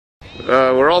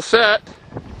We're all set.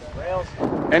 Rails.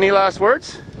 Any last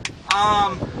words?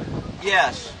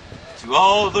 Yes. To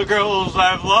all the girls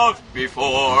I've loved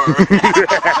before.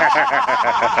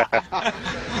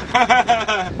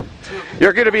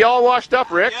 You're going to be all washed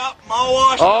up, Rick. Yep, I'm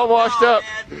all washed up.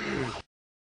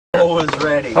 Always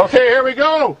ready. Okay, here we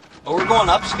go. Oh, we're going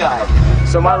up sky.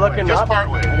 So am I looking Just up? part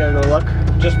way. I gotta go look.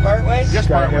 Just part way? Just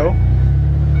part way.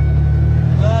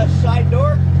 Side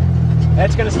door?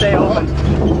 It's gonna stay open.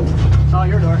 It's all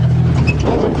your door.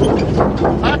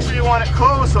 Actually, you want it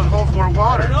closed so it holds more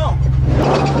water. I don't know.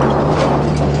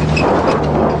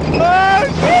 Oh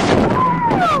shit!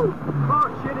 Oh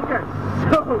shit, it got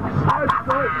soaked. I'm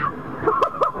soaked.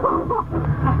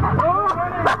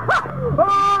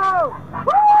 Oh!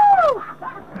 Woo!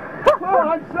 Oh,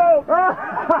 I'm soaked.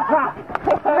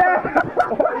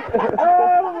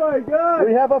 Oh my god!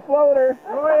 We have a floater.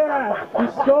 Oh yeah!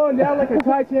 He's going down like a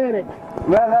Titanic.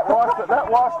 Man, that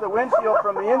washed the windshield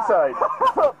from the inside.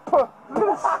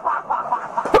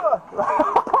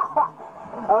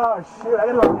 Oh shoot, I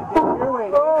gotta look at your way.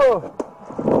 Oh!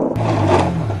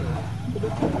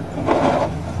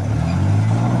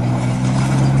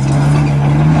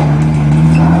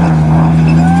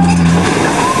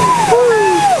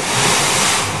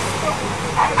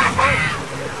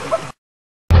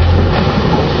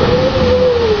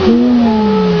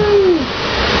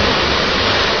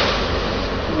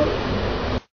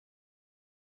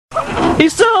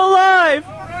 He's still alive!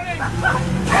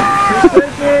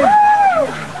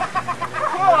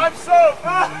 Oh, I'm soaked!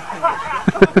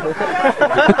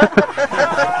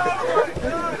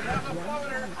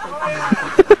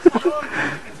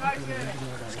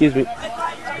 Excuse me.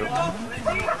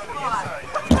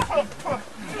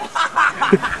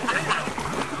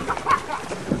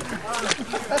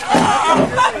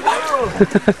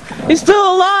 He's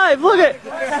still alive! Look at!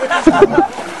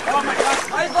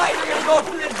 I thought you were going to go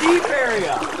to the deep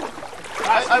area.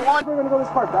 I want. We're gonna go this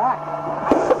far back.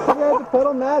 Look at the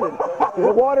pedal matted.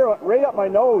 The water went right up my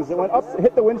nose. It went up,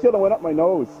 hit the windshield and went up my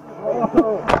nose.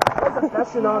 Oh, that's a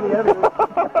question on the evidence. Look at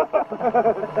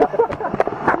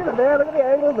the van, look at the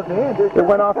angle of the van, dude. It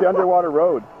went off the underwater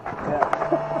road.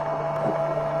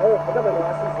 Yeah. Oh, I got my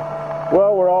glasses.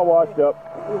 Well, we're all washed up.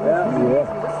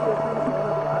 Yeah.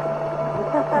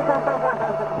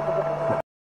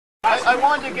 I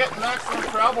wanted to get maximum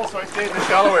travel, so I stayed in the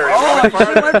shallow area. Oh, you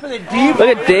went for the deep.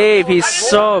 Look at Dave, he's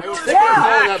soaked.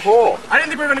 That hole. I didn't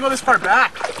think we were gonna go this far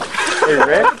back. Hey,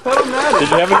 Rick. Did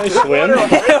you have a nice swim?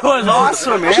 It was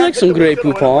awesome, man. Would you like some Grey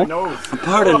Poupon?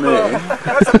 Pardon me.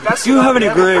 Do you have any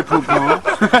Grey Poupon?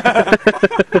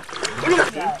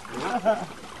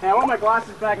 Hey, I want my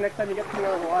glasses back next time you get me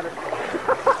out of the water.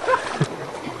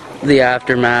 The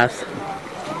aftermath.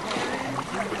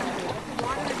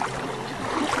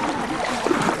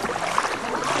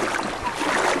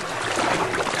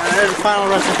 There's the final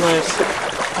resting place.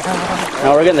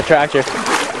 Now we're getting the tractor.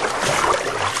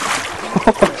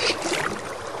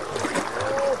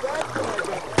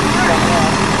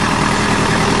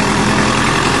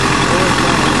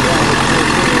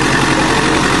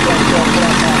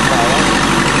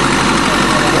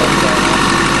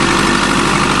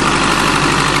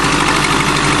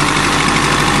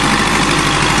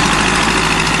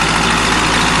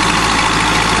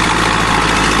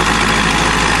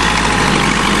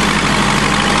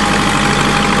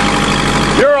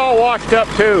 You're all washed up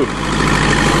too.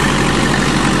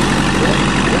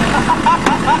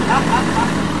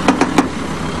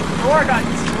 Door got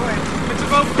destroyed. It's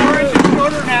about 4 inches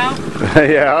shorter now.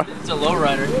 Yeah, It's a low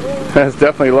rider. that's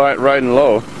definitely riding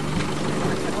low.